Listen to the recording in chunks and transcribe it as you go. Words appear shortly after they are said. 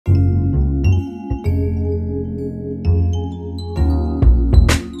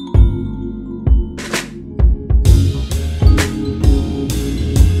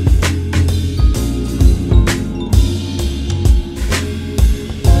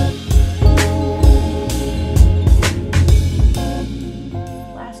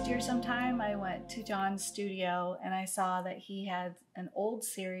John's studio and I saw that he had an old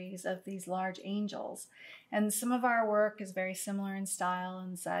series of these large angels. And some of our work is very similar in style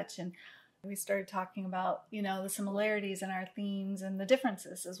and such. And we started talking about, you know, the similarities in our themes and the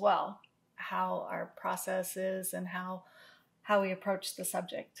differences as well, how our process is and how we approach the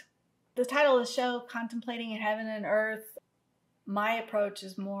subject. The title of the show, Contemplating Heaven and Earth, my approach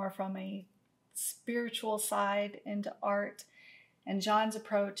is more from a spiritual side into art, and John's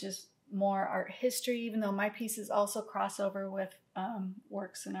approach is more art history, even though my pieces also cross over with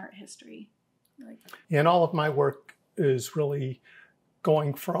works in art history. And all of my work is really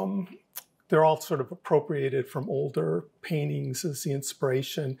going from, they're all sort of appropriated from older paintings as the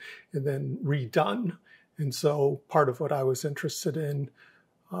inspiration and then redone. And so part of what I was interested in,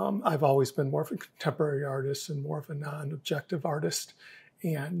 I've always been more of a contemporary artist and more of a non-objective artist.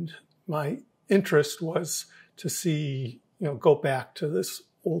 And my interest was to see, you know, go back to this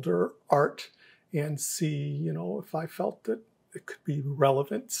older art and see, you know, if I felt that it could be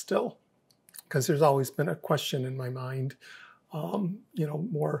relevant still. Because there's always been a question in my mind. You know,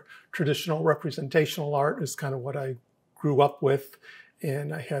 more traditional representational art is kind of what I grew up with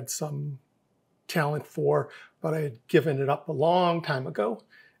and I had some talent for, but I had given it up a long time ago.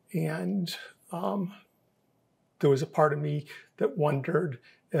 And there was a part of me that wondered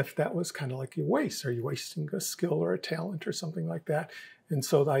if that was kind of like a waste. Are you wasting a skill or a talent or something like that? And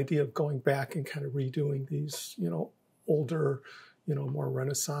so the idea of going back and kind of redoing these, you know, older, you know, more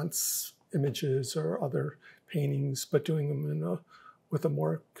Renaissance images or other paintings, but doing them with a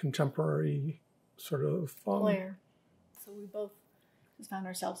more contemporary sort of flair. So we both just found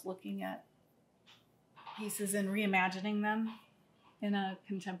ourselves looking at pieces and reimagining them in a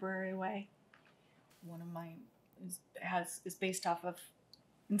contemporary way. One of mine is based off of,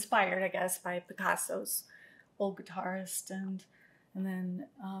 inspired, I guess, by Picasso's Old Guitarist, and then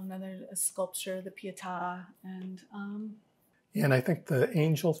another sculpture, the Pietà, and I think the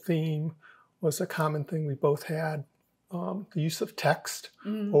angel theme was a common thing we both had. The use of text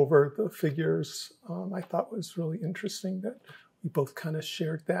over the figures, I thought was really interesting that we both kind of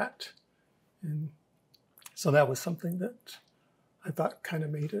shared that. And so that was something that I thought kind of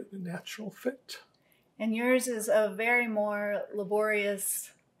made it a natural fit. And yours is a very more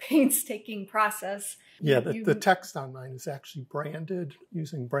laborious, painstaking process. Yeah, the text on mine is actually branded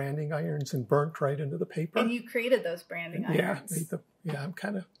using branding irons and burnt right into the paper. And you created those branding irons. Yeah, I'm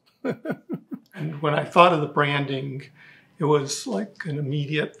kind of... And when I thought of the branding, it was like an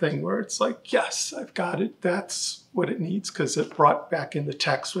immediate thing where it's like, yes, I've got it. That's what it needs, because it brought back in the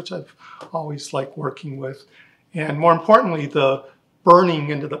text, which I've always liked working with. And more importantly, the burning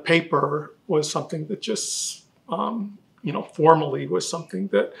into the paper was something that just, you know, formally was something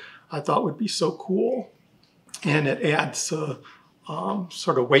that I thought would be so cool. And it adds a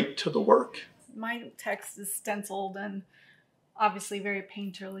sort of weight to the work. My text is stenciled and obviously very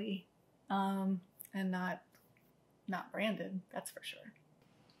painterly, and not branded, that's for sure.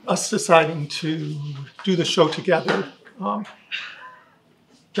 Us deciding to do the show together,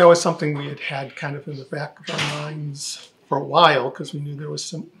 that was something we had kind of in the back of our minds for a while, because we knew there was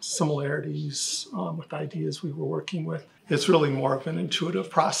some similarities with ideas we were working with. It's really more of an intuitive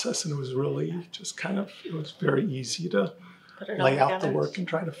process, and it was really just kind of, it was very easy to lay out the work and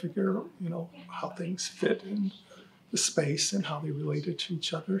try to figure, you know, how things fit in the space and how they related to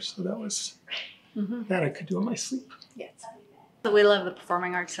each other. So that was, that I could do in my sleep. Yes. So we love the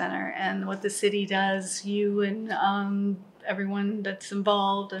Performing Arts Center and what the city does, you and everyone that's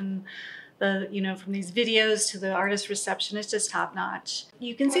involved, and the, you know, from these videos to the artist reception, it's just top notch.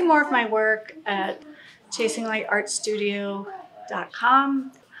 You can see more of my work at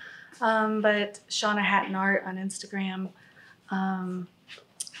chasinglightartstudio.com, but Shawna Hatton Art on Instagram,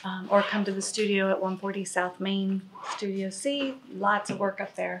 or come to the studio at 140 South Main, Studio C. Lots of work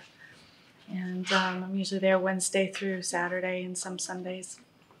up there. And I'm usually there Wednesday through Saturday and some Sundays.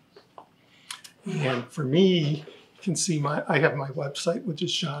 And for me, you can see I have my website, which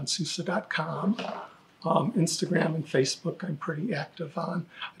is JohnSousa.com. Instagram and Facebook I'm pretty active on.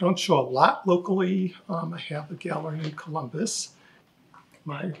 I don't show a lot locally. I have a gallery in Columbus.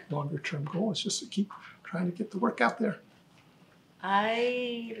 My longer term goal is just to keep trying to get the work out there.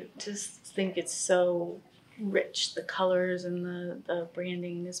 I just think it's so rich, the colors and the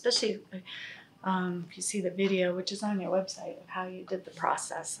branding, especially if you see the video, which is on your website, of how you did the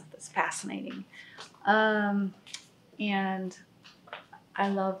process. It's fascinating. And I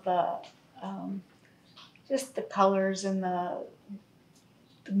love the just the colors and the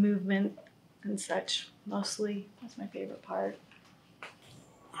movement and such. Mostly, that's my favorite part.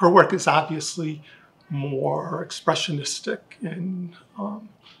 Her work is obviously more expressionistic, and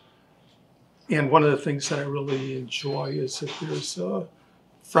And one of the things that I really enjoy is that there's a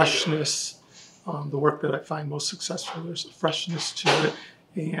freshness. The work that I find most successful, there's a freshness to it,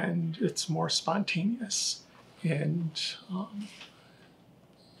 and it's more spontaneous. And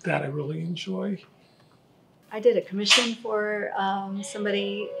that I really enjoy. I did a commission for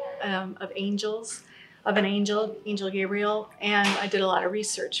somebody of an angel, Angel Gabriel, and I did a lot of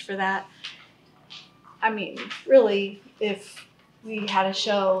research for that. I mean, really, if we had a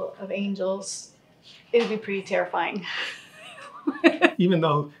show of angels, it would be pretty terrifying. Even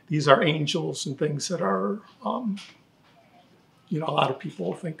though these are angels and things that are, you know, a lot of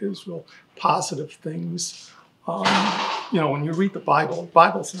people think is real positive things. You know, when you read the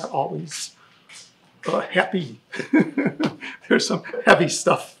Bible's not always happy. There's some heavy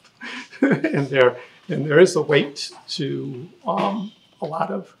stuff in there, and there is a weight to a lot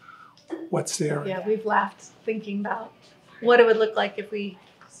of what's there. Yeah, we've laughed thinking about what it would look like if we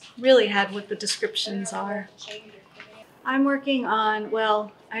really had what the descriptions are. I'm working on,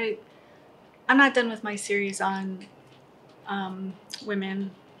 well, I'm not done with my series on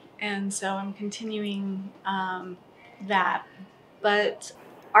women, and so I'm continuing that. But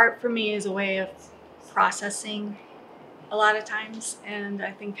art for me is a way of processing a lot of times, and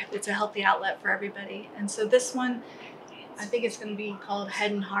I think it's a healthy outlet for everybody. And so this one, I think it's going to be called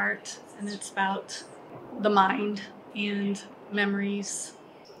Head and Heart, and it's about the mind and memories,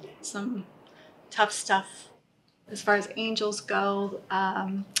 some tough stuff. As far as angels go,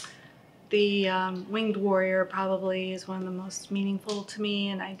 the winged warrior probably is one of the most meaningful to me,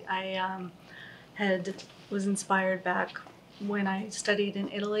 and I was inspired back when I studied in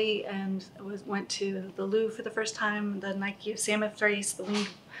Italy and went to the Louvre for the first time. The Nike of Samothrace, the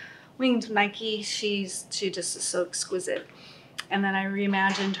winged Nike, she just is so exquisite. And then I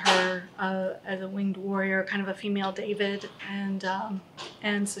reimagined her as a winged warrior, kind of a female David, and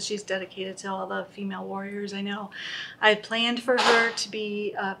so she's dedicated to all the female warriors I know. I planned for her to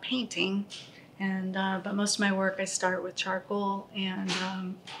be painting, but most of my work I start with charcoal, and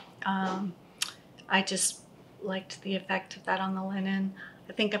I just liked the effect of that on the linen.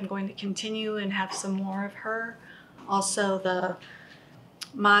 I think I'm going to continue and have some more of her. Also the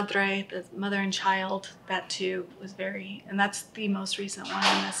Madre, the mother and child, that too was and that's the most recent one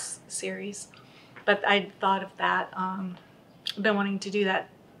in this series. But I thought of that, I've been wanting to do that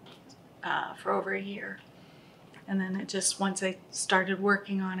for over a year. And then it just, once I started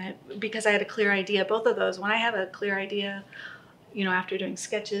working on it, because I had a clear idea, both of those, when I have a clear idea, you know, after doing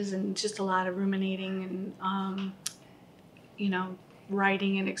sketches and just a lot of ruminating and, you know,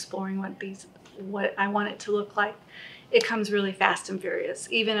 writing and exploring what I want it to look like, it comes really fast and furious.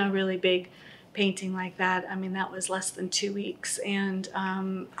 Even a really big painting like that, I mean, that was less than 2 weeks, and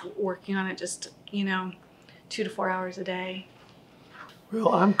working on it just, you know, 2 to 4 hours a day.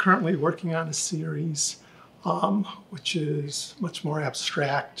 Well, I'm currently working on a series which is much more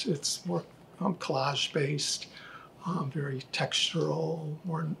abstract. It's more collage based, very textural,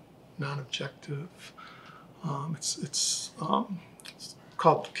 more non-objective. It's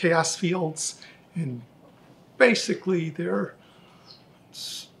called Chaos Fields, and basically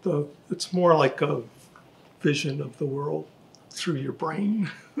it's more like a vision of the world through your brain.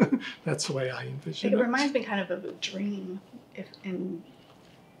 That's the way I envision it. It reminds me kind of a dream,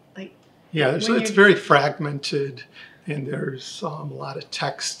 yeah, it's very fragmented, and there's a lot of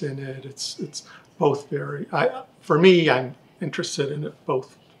text in it. It's both very, for me, I'm interested in it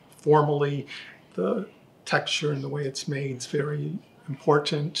both formally. The texture and the way it's made is very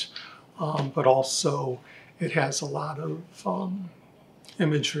important, but also it has a lot of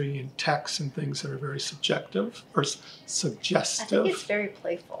imagery and text and things that are very subjective or suggestive. I think it's very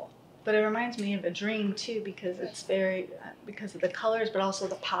playful, but it reminds me of a dream too, because it's very, because of the colors, but also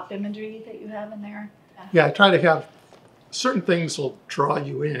the pop imagery that you have in there. Yeah, I try to have certain things will draw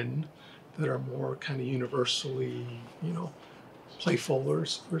you in that are more kind of universally, you know, playful or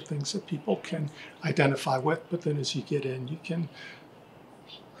things that people can identify with. But then as you get in, you can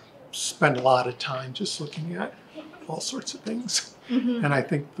spend a lot of time just looking at all sorts of things. Mm-hmm. And I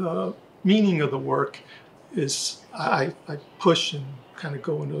think the meaning of the work is I push and kind of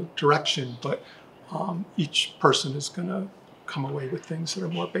go in a direction, but each person is going to come away with things that are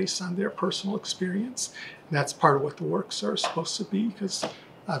more based on their personal experience. And that's part of what the works are supposed to be, because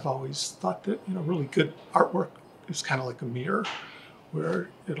I've always thought that, you know, really good artwork is kind of like a mirror, where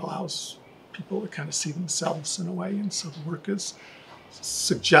it allows people to kind of see themselves in a way. And so the work is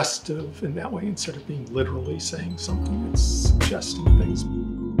suggestive in that way, instead of being literally saying something, it's suggesting things.